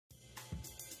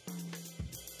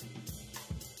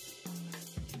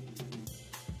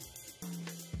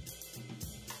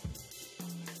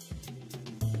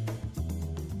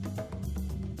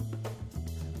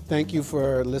Thank you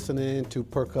for listening to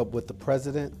PERC Up with the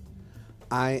President.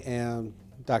 I am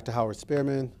Dr. Howard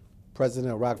Spearman,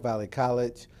 President of Rock Valley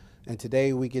College, and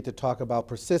today we get to talk about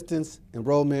persistence,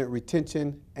 enrollment,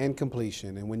 retention, and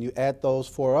completion. And when you add those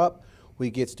four up, we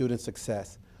get student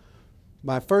success.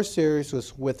 My first series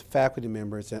was with faculty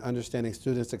members and understanding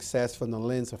student success from the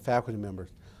lens of faculty members.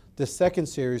 The second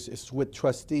series is with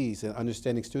trustees and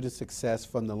understanding student success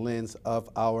from the lens of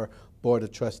our Board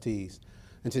of Trustees.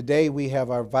 And today we have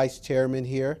our Vice Chairman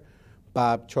here,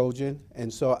 Bob Trojan.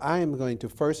 And so I am going to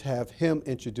first have him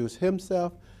introduce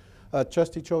himself.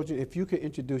 Trustee Trojan, if you could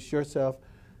introduce yourself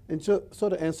and sort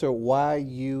of answer why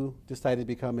you decided to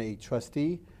become a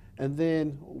trustee, and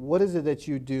then what is it that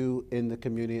you do in the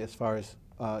community as far as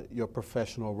your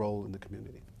professional role in the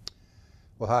community?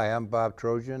 Well, hi, I'm Bob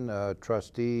Trojan,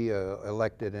 trustee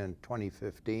elected in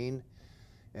 2015.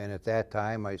 And at that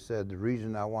time I said the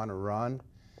reason I want to run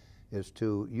is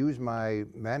to use my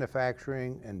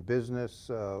manufacturing and business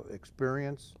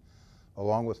experience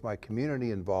along with my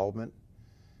community involvement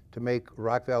to make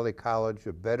Rock Valley College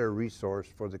a better resource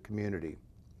for the community.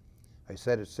 I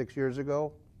said it 6 years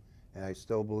ago, and I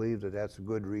still believe that that's a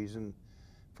good reason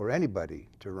for anybody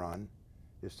to run,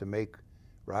 is to make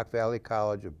Rock Valley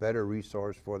College a better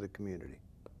resource for the community.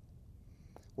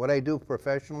 What I do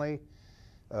professionally,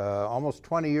 almost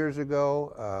 20 years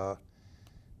ago,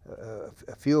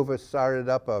 a few of us started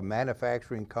up a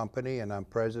manufacturing company, and I'm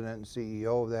president and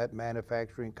CEO of that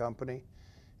manufacturing company.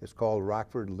 It's called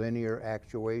Rockford Linear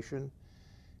Actuation.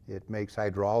 It makes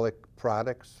hydraulic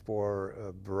products for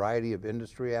a variety of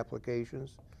industry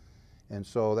applications. And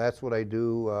so that's what I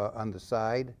do on the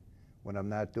side when I'm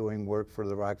not doing work for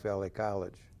the Rock Valley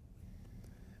College.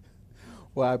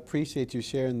 Well, I appreciate you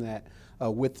sharing that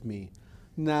with me.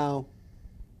 Now,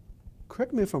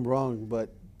 correct me if I'm wrong,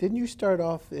 but didn't you start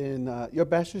off in your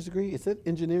bachelor's degree? Is it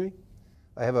engineering?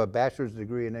 I have a bachelor's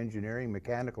degree in engineering,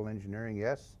 mechanical engineering,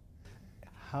 yes.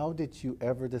 How did you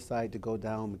ever decide to go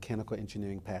down mechanical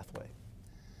engineering pathway?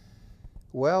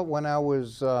 Well, when I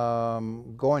was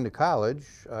going to college,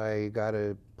 I got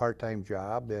a part-time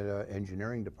job at an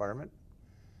engineering department.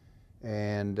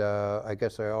 And I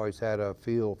guess I always had a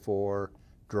feel for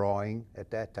drawing.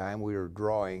 At that time, we were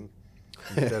drawing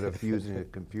instead of using a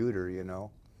computer, you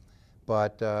know.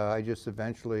 But I just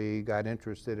eventually got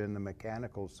interested in the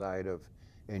mechanical side of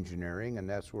engineering, and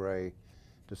that's where I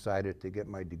decided to get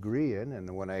my degree in. And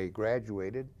when I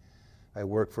graduated, I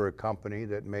worked for a company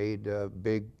that made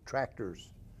big tractors.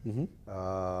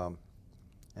 Mm-hmm.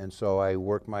 And so I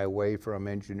worked my way from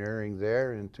engineering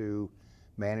there into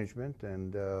management,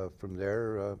 and from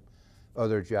there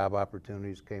other job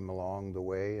opportunities came along the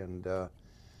way. And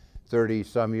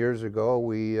 30-some years ago,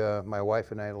 my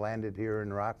wife and I landed here in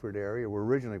the Rockford area. We're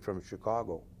originally from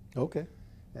Chicago. Okay.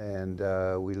 And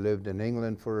we lived in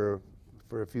England for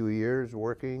a few years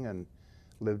working, and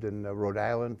lived in Rhode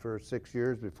Island for 6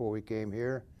 years before we came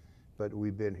here. But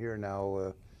we've been here now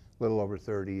a little over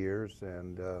 30 years,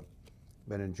 and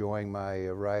been enjoying my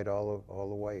ride all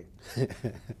the way.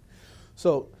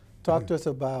 So talk to us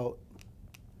about,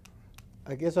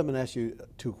 I guess I'm going to ask you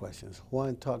two questions.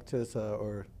 One, talk to us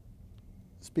or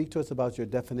speak to us about your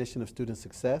definition of student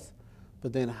success,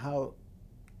 but then how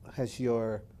has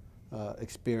your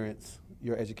experience,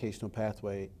 your educational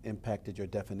pathway impacted your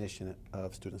definition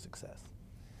of student success?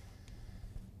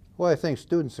 Well, I think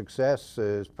student success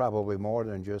is probably more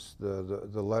than just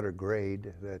the letter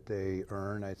grade that they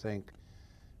earn. I think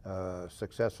a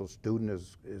successful student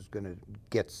is going to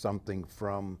get something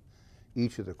from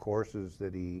each of the courses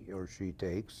that he or she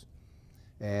takes.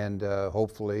 And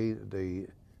hopefully the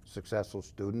successful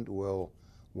student will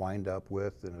wind up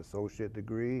with an associate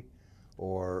degree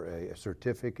or a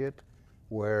certificate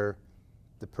where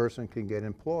the person can get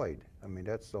employed. I mean,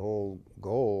 that's the whole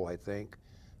goal, I think,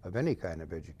 of any kind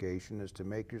of education, is to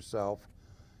make yourself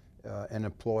an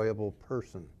employable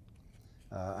person.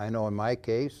 I know in my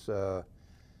case,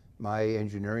 my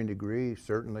engineering degree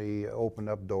certainly opened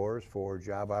up doors for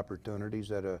job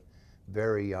opportunities at a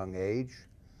very young age.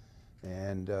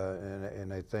 And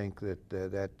I think that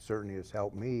that certainly has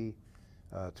helped me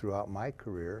throughout my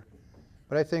career.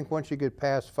 But I think once you get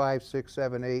past 5, 6,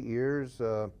 7, 8 years,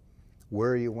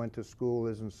 where you went to school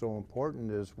isn't so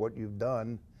important as what you've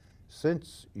done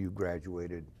since you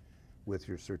graduated with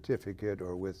your certificate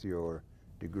or with your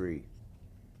degree.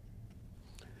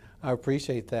 I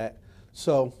appreciate that.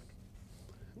 So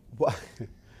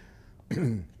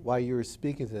while you were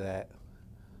speaking to that,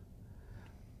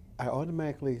 I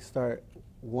automatically start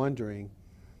wondering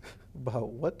about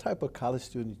what type of college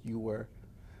student you were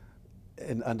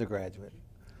in undergraduate.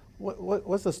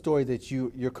 What's a story that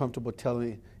you're comfortable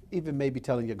telling, even maybe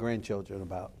telling your grandchildren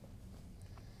about?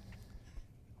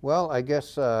 Well, I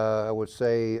guess I would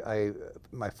say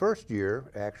my first year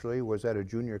actually was at a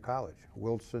junior college,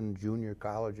 Wilson Junior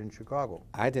College in Chicago.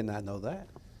 I did not know that.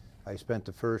 I spent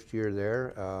the first year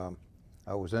there.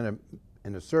 I was in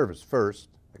the service first.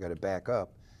 I got to back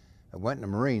up. I went in the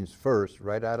Marines first,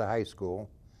 right out of high school,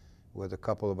 with a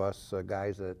couple of us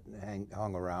guys that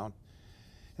hung around.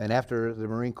 And after the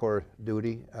Marine Corps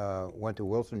duty, went to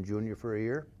Wilson Junior for a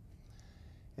year.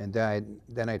 And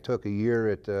then I took a year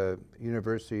at the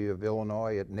University of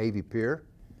Illinois at Navy Pier,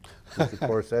 which of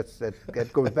course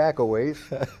that goes back a ways.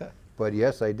 But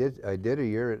yes, I did a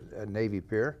year at Navy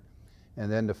Pier. And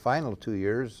then the final 2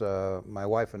 years, my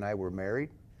wife and I were married,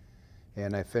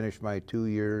 and I finished my 2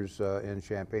 years in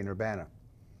Champaign-Urbana.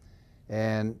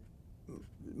 And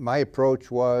my approach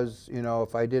was, you know,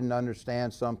 if I didn't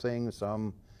understand something,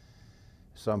 some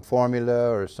formula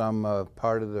or some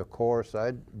part of the course,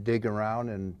 I'd dig around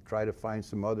and try to find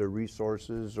some other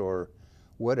resources or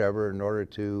whatever in order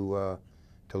to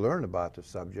learn about the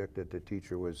subject that the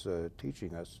teacher was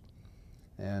teaching us.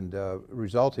 And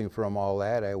resulting from all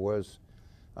that, I was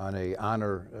on a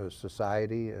honor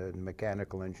society in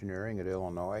mechanical engineering at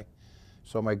Illinois.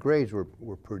 So my grades were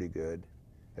pretty good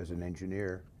as an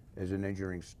engineer, as an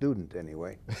engineering student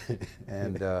anyway.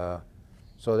 And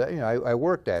so that, you know, I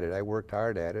worked at it. I worked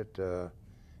hard at it.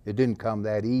 It didn't come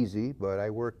that easy, but I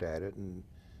worked at it, and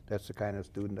that's the kind of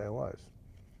student I was.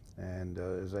 And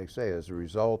as I say, as a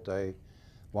result, I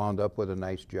wound up with a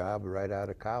nice job right out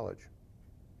of college.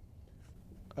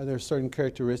 Are there certain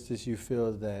characteristics you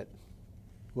feel that,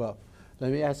 well,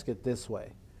 let me ask it this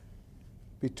way.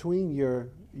 Between your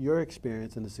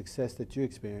experience and the success that you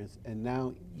experienced, and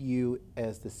now you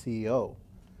as the CEO,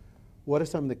 what are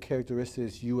some of the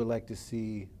characteristics you would like to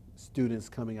see students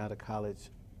coming out of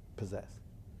college possess?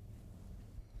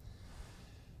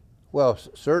 Well,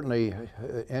 certainly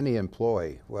any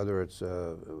employee, whether it's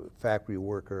a factory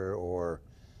worker or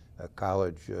a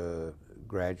college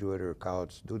graduate or a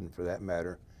college student for that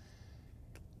matter,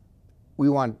 we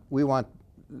want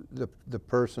the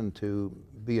person to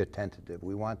be attentive.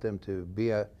 We want them to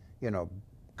be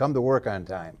come to work on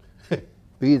time.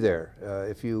 Be there.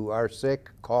 If you are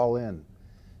sick, call in.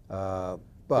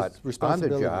 But on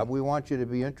the job, we want you to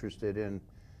be interested in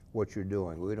what you're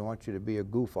doing. We don't want you to be a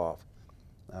goof-off.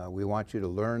 We want you to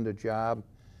learn the job,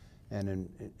 and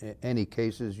in any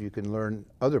cases, you can learn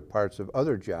other parts of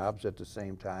other jobs at the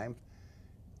same time.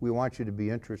 We want you to be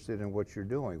interested in what you're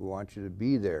doing. We want you to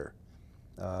be there,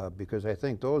 because I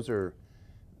think those are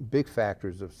big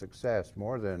factors of success,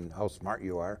 more than how smart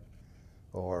you are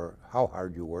or how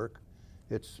hard you work.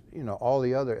 It's, you know, all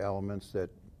the other elements that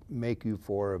make you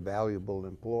for a valuable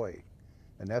employee.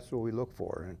 And that's what we look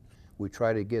for. And we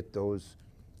try to get those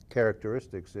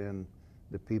characteristics in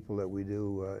the people that we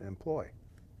do employ.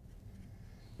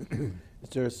 Is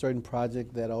there a certain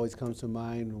project that always comes to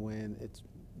mind when it's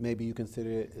maybe you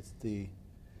consider it's a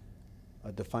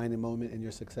defining moment in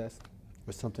your success,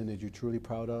 or something that you're truly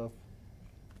proud of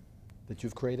that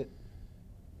you've created?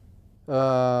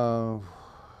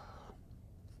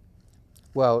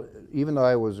 Well, even though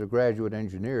I was a graduate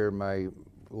engineer, my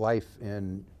life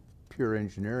in pure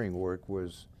engineering work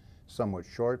was somewhat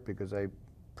short because I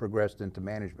progressed into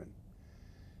management.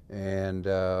 And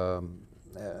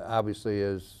obviously,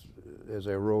 as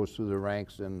I rose through the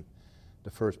ranks in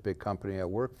the first big company I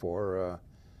worked for,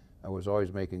 I was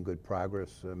always making good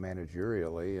progress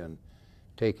managerially and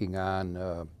taking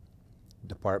on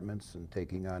departments and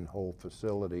taking on whole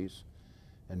facilities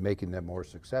and making them more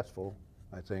successful.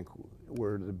 I think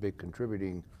were the big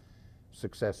contributing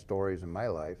success stories in my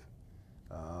life.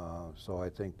 So I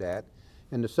think that.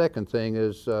 And the second thing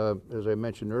is, as I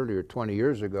mentioned earlier, 20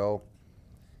 years ago,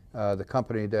 the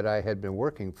company that I had been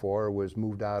working for was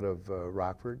moved out of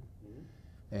Rockford.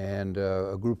 Mm-hmm. And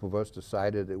a group of us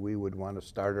decided that we would want to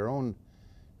start our own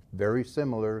very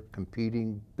similar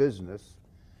competing business.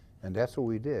 And that's what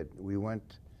we did. We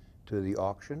went to the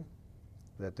auction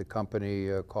that the company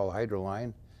called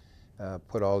Hydroline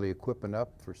put all the equipment up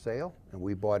for sale, and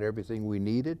we bought everything we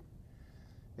needed,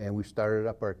 and we started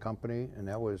up our company, and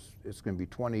it's going to be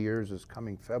 20 years this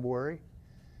coming February,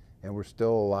 and we're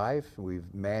still alive.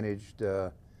 We've managed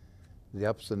the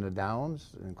ups and the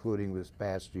downs, including this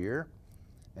past year,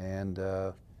 and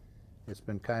it's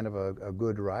been kind of a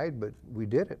good ride, but we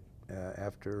did it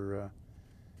after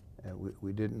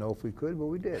we didn't know if we could, but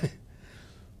we did.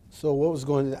 So what was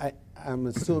going to, I'm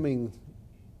assuming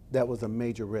that was a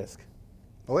major risk.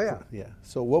 Oh, yeah. Yeah.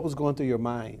 So what was going through your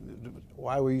mind?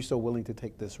 Why were you so willing to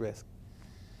take this risk?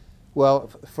 Well,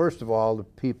 first of all, the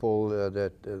people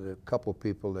the couple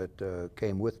people that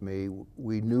came with me,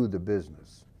 we knew the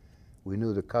business. We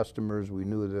knew the customers, we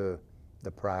knew the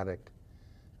the product.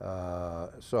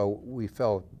 So we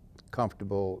felt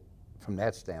comfortable from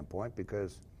that standpoint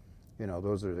because, you know,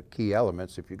 those are the key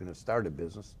elements if you're going to start a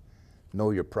business.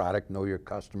 Know your product, know your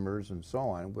customers, and so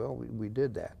on. Well, we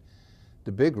did that.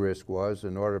 The big risk was,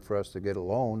 in order for us to get a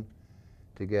loan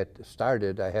to get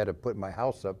started, I had to put my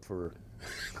house up for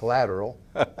collateral.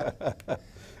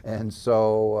 And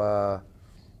so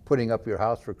putting up your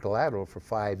house for collateral for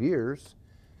 5 years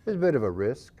is a bit of a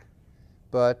risk,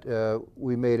 but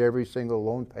we made every single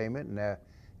loan payment, and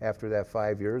after that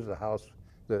 5 years,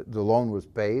 the loan was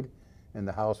paid and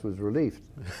the house was relieved.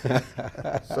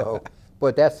 So,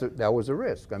 but that was a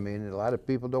risk. I mean, a lot of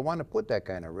people don't want to put that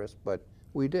kind of risk, but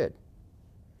we did.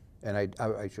 And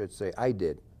I should say I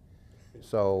did.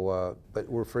 So, but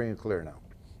we're free and clear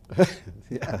now.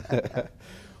 Yeah.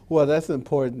 Well, that's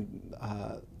important.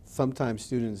 Sometimes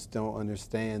students don't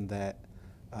understand that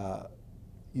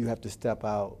you have to step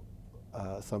out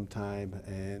sometime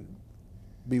and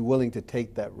be willing to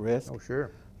take that risk. Oh,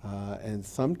 sure. And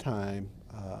sometimes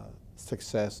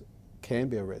success can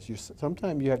be a risk.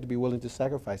 Sometimes you have to be willing to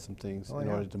sacrifice some things in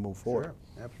order to move forward.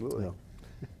 Sure, absolutely. So.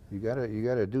 You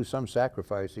gotta do some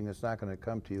sacrificing. It's not going to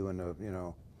come to you in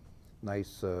a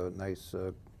nice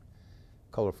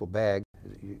colorful bag.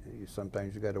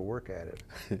 Sometimes you got to work at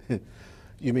it.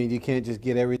 You mean you can't just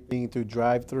get everything through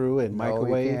drive-through and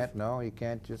microwave? No, you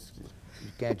can't just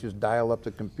dial up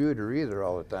the computer either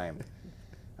all the time.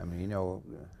 I mean, you know,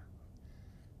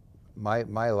 my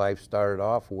life started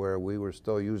off where we were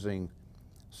still using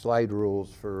slide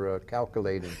rules for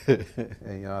calculating.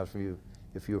 And, you know,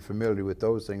 if you're familiar with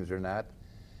those things or not.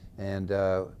 And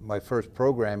my first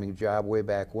programming job way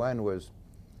back when was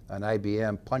on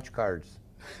IBM punch cards.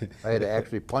 I had to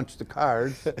actually punch the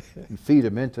cards and feed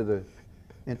them into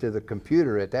the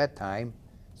computer at that time.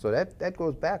 So that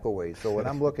goes back a ways. So when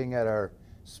I'm looking at our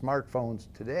smartphones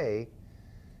today,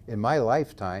 in my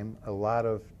lifetime, a lot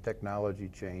of technology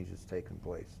change has taken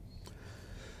place.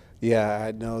 Yeah,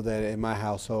 I know that in my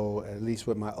household, at least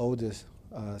with my oldest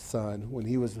son, when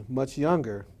he was much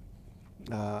younger,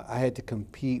 I had to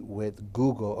compete with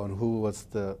Google on who was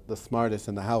the smartest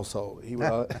in the household. He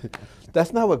was,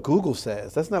 that's not what Google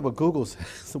says. That's not what Google says.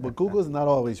 So, but Google's not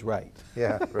always right.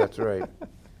 Yeah, that's right.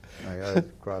 I gotta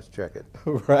cross-check it.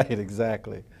 Right,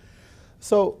 exactly.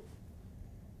 So,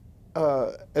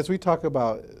 as we talk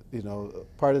about, you know,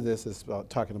 part of this is about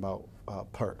talking about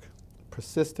PERC,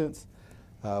 persistence.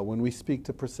 When we speak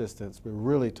to persistence, we're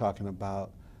really talking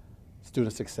about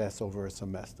student success over a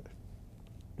semester.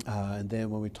 And then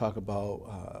when we talk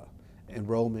about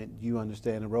enrollment, you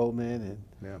understand enrollment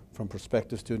and from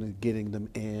prospective students getting them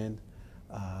in.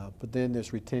 But then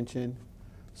there's retention.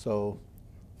 So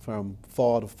from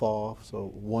fall to fall,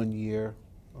 so 1 year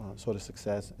sort of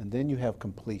success. And then you have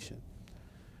completion.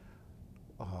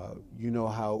 You know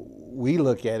how we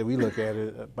look at it. We look at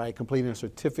it by completing a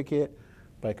certificate,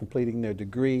 by completing their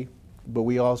degree. But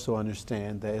we also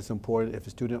understand that it's important if a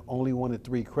student only wanted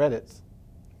 3 credits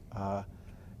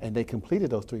and they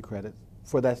completed those 3 credits,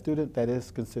 for that student, that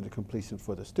is considered completion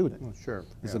for the student. Oh, sure.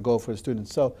 It's a goal for the student.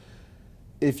 So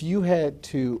if you had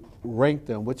to rank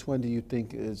them, which one do you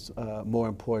think is more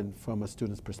important from a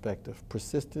student's perspective?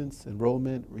 Persistence,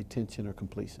 enrollment, retention, or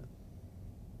completion?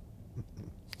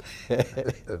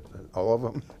 All of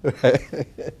them?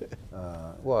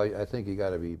 Well, I think you got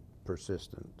to be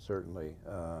persistent, certainly.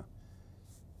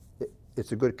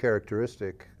 It's a good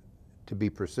characteristic to be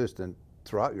persistent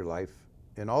throughout your life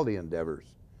in all the endeavors.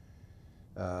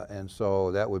 And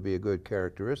so that would be a good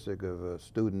characteristic of a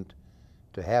student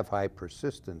to have high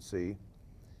persistency,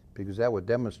 because that would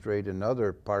demonstrate in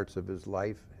other parts of his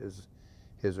life,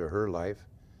 his or her life,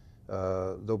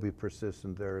 they'll be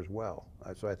persistent there as well.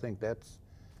 So I think that's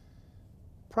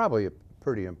probably a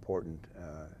pretty important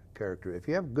character. If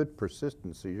you have good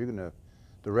persistency,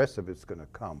 the rest of it's gonna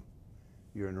come.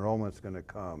 Your enrollment's gonna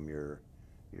come, your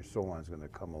so on's gonna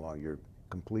come along, your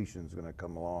completion's gonna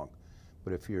come along.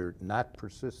 But if you're not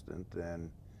persistent, then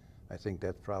I think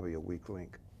that's probably a weak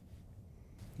link.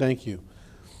 Thank you.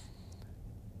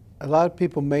 A lot of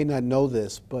people may not know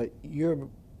this, but you're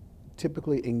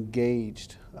typically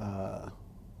engaged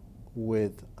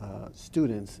with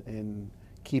students in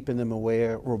keeping them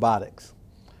aware of robotics.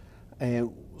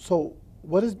 And so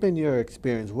what has been your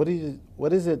experience?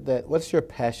 What's your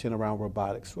passion around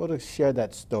robotics? Sort of share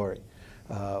that story.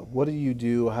 What do you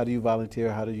do? How do you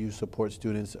volunteer? How do you support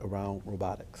students around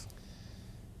robotics?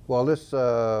 Well, this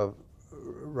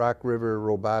Rock River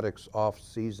Robotics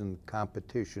Off-Season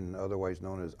Competition, otherwise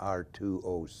known as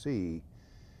R2OC,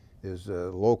 is a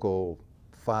local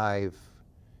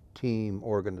 5-team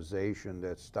organization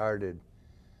that started,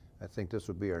 I think this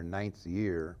would be our 9th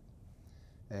year.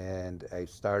 and I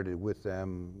started with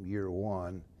them year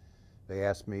one. They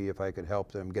asked me if I could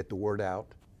help them get the word out,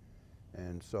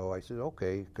 and so I said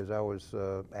okay, because I was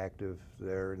active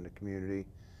there in the community.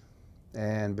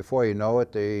 And before you know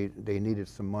it, they needed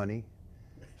some money.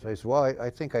 So I said, well, I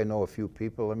think I know a few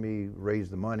people. Let me raise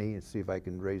the money and see if I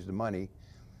can raise the money.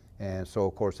 And so,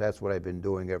 of course, that's what I've been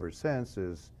doing ever since,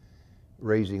 is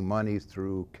raising money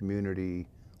through community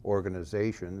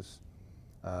organizations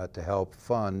to help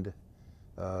fund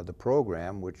the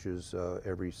program, which is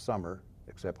every summer,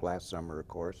 except last summer, of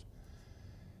course.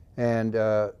 And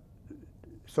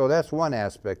so that's one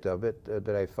aspect of it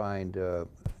that I find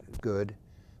good.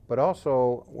 But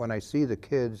also, when I see the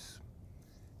kids,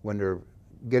 when they're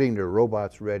getting their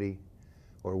robots ready,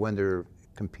 or when they're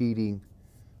competing,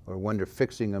 or when they're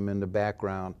fixing them in the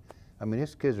background, I mean,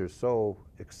 these kids are so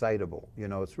excitable. You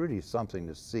know, it's really something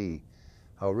to see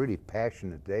how really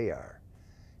passionate they are.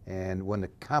 And when the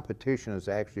competition is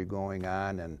actually going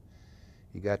on, and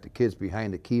you got the kids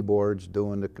behind the keyboards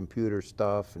doing the computer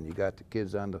stuff, and you got the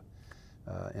kids on the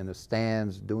in the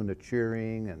stands doing the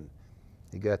cheering, and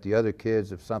you got the other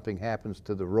kids, if something happens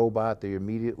to the robot, they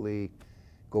immediately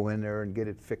go in there and get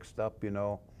it fixed up, you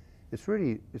know. It's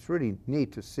really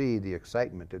neat to see the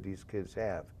excitement that these kids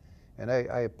have. And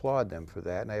I applaud them for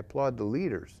that, and I applaud the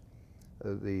leaders,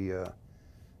 the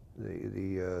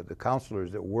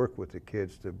counselors that work with the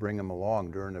kids to bring them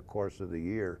along during the course of the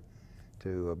year,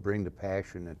 to bring the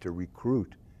passion and to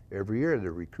recruit. Every year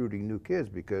they're recruiting new kids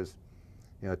because,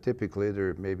 you know, typically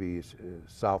they're maybe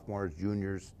sophomores,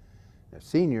 juniors,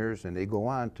 seniors, and they go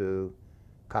on to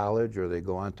college or they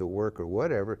go on to work or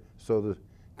whatever. So the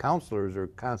counselors are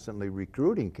constantly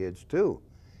recruiting kids too.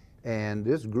 And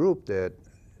this group that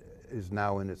is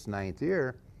now in its 9th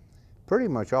year, pretty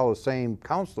much all the same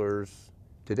counselors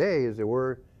today as they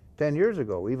were 10 years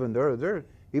ago, even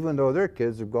though their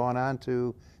kids have gone on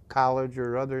to college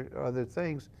or other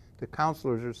things. The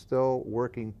counselors are still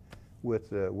working with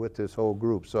this whole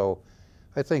group. So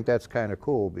I think that's kind of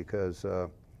cool, because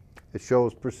it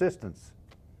shows persistence.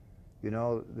 You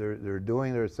know, they're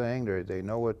doing their thing. They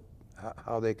know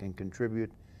how they can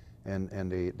contribute, and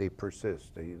they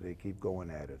persist. They keep going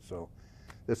at it. So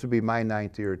this will be my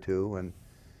 9th year too, and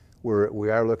we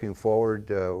are looking forward.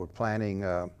 We're planning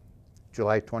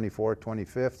July 24th,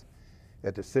 25th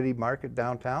at the City Market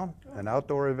downtown, an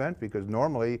outdoor event, because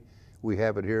normally we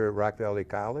have it here at Rock Valley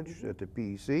College at the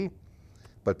PEC,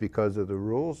 but because of the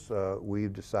rules,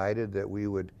 we've decided that we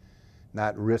would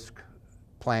not risk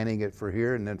planning it for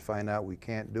here and then find out we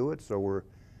can't do it. So we're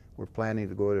planning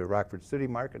to go to Rockford City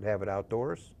Market, have it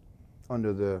outdoors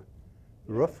under the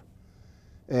roof.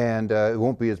 And it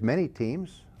won't be as many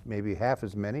teams, maybe half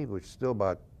as many, which is still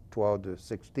about 12 to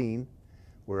 16.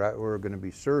 We're going to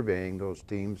be surveying those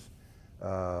teams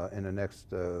in the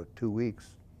next 2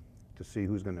 weeks to see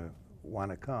who's going to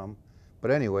want to come. But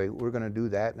anyway, we're going to do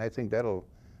that, and I think that'll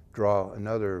draw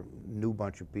another new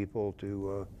bunch of people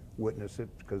to witness it,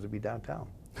 because it'll be downtown.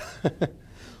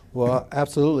 Well,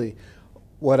 absolutely.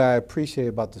 What I appreciate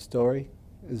about the story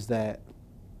is that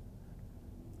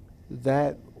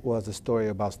was a story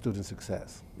about student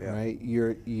success, Yeah. right?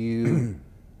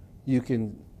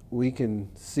 We can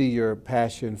see your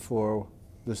passion for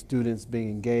the students being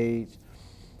engaged,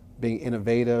 being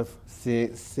innovative,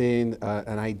 seeing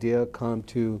an idea come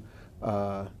to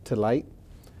light.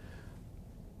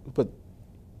 But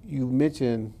you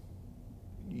mentioned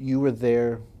you were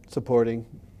there supporting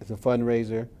as a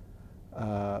fundraiser,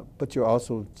 but you're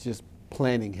also just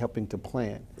planning, helping to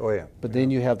plan. Oh yeah. But then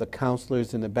you have the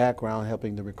counselors in the background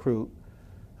helping to recruit.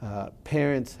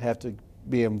 Parents have to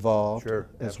be involved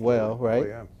as well, right? Oh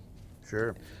yeah,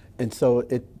 sure. And so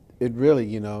it really,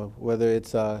 you know, whether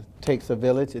it's takes a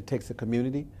village, it takes a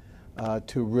community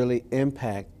to really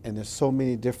impact. And there's so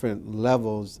many different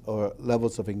levels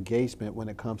of engagement when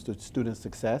it comes to student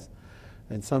success.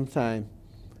 And sometimes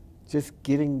just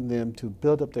getting them to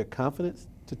build up their confidence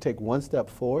to take one step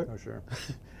forward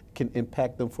can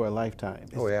impact them for a lifetime.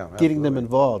 It's getting them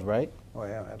involved, right? Oh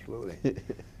yeah, absolutely.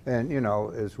 And you know,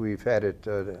 as we've had it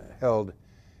held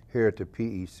here at the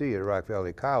PEC at Rock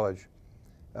Valley College,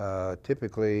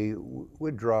 typically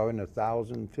we'd draw in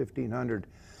 1,000, 1,500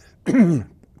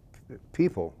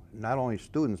 people, not only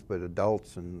students but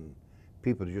adults and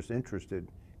people just interested,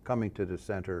 coming to the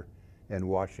center and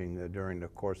watching during the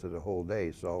course of the whole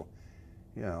day. So,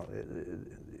 you know,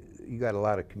 you got a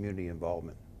lot of community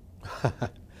involvement.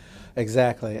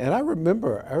 Exactly, and I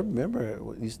remember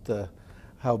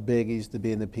how big it used to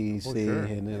be in the PEC,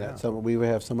 and then we would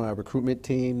have some of our recruitment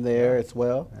team there as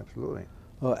well. Absolutely.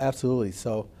 Oh, absolutely.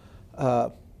 So,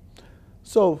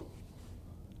 so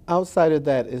Outside of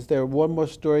that, is there one more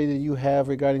story that you have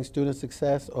regarding student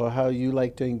success or how you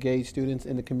like to engage students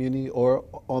in the community or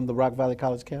on the Rock Valley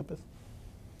College campus?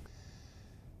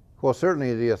 Well,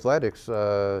 certainly the athletics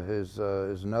is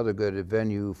another good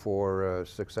venue for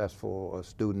successful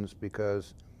students,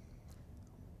 because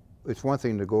it's one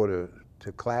thing to go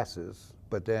to classes,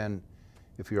 but then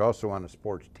if you're also on a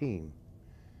sports team,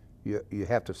 you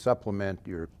have to supplement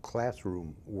your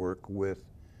classroom work with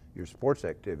your sports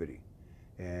activity.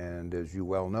 And as you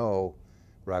well know,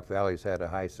 Rock Valley's had a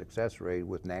high success rate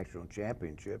with national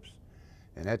championships,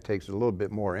 and that takes a little bit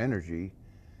more energy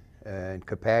and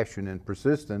compassion and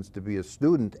persistence to be a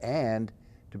student and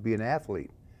to be an athlete.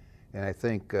 And I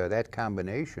think that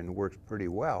combination works pretty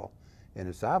well, and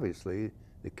it's obviously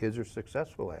the kids are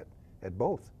successful at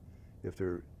both. If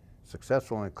they're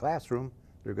successful in a classroom,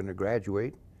 they're going to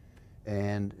graduate,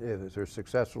 and if they're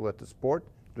successful at the sport,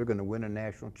 they're going to win a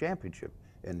national championship.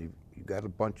 And you've got a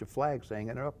bunch of flags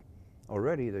hanging up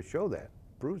already that show that,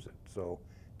 proves it. So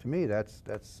to me, that's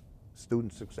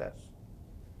student success.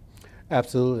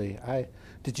 Absolutely.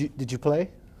 Did you play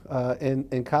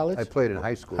in college? I played in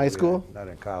high school. High school? Yeah, not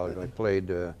in college. I played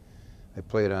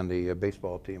on the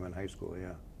baseball team in high school.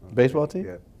 Yeah. Baseball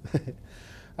team? Yeah.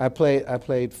 I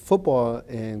played football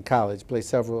in college.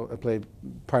 I played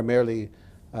primarily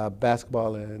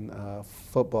basketball and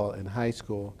football in high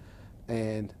school,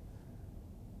 and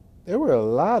there were a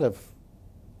lot of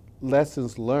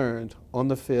lessons learned on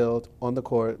the field, on the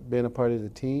court, being a part of the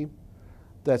team,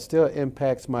 that still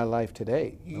impacts my life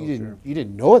today. You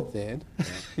didn't know it then. Yeah.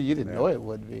 You didn't know it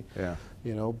would be. Yeah.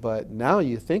 You know, but now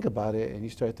you think about it and you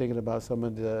start thinking about some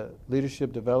of the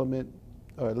leadership development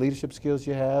or leadership skills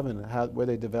you have and where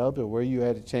they developed, or where you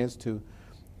had a chance to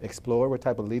explore what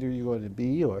type of leader you're going to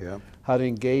be, or how to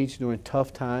engage during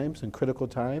tough times and critical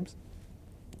times.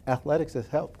 Athletics has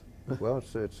helped. Well,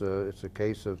 it's a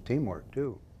case of teamwork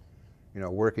too. You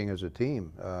know, working as a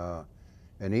team,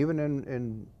 and even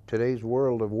in today's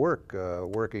world of work,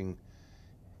 working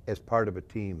as part of a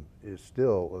team is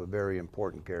still a very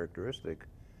important characteristic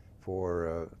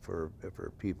for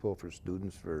people, for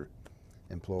students, for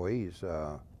employees,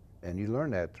 and you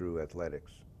learn that through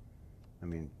athletics. I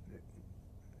mean,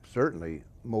 certainly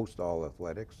most all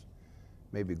athletics.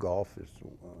 Maybe golf is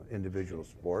individual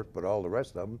sport, but all the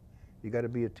rest of them, you got to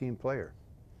be a team player.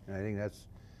 And I think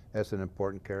that's an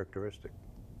important characteristic.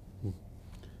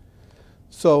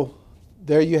 So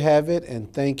there you have it,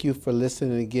 and thank you for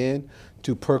listening again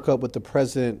to Perk Up with the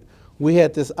President. We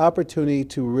had this opportunity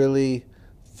to really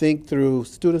think through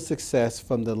student success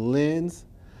from the lens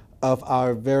of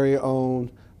our very own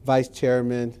Vice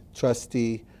Chairman,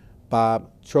 Trustee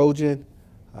Bob Trojan.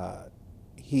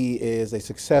 He is a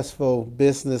successful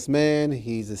businessman.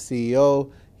 He's a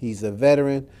CEO. He's a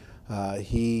veteran.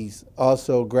 He's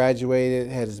also graduated,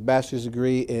 had his bachelor's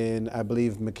degree in, I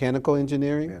believe, mechanical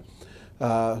engineering.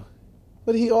 Yeah.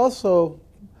 But he also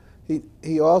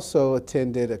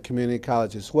attended a community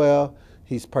college as well.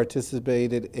 He's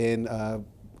participated in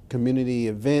community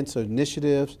events or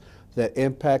initiatives that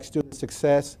impact student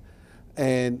success.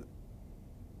 And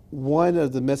one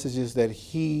of the messages that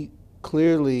he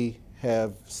clearly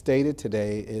have stated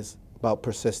today is about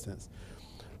persistence.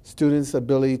 Students'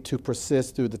 ability to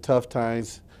persist through the tough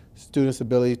times, students'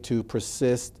 ability to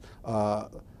persist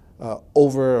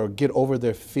get over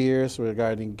their fears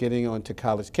regarding getting onto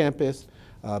college campus,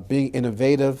 being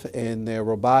innovative in their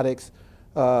robotics.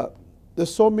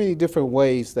 There's so many different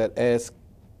ways that as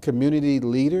community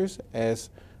leaders, as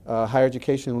higher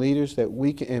education leaders, that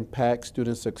we can impact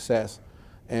student success.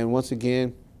 And once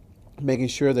again, making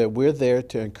sure that we're there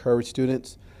to encourage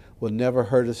students will never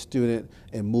hurt a student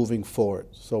in moving forward.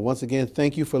 So once again,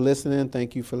 thank you for listening.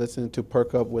 Thank you for listening to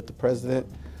Perk Up with the President,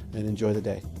 and enjoy the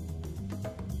day.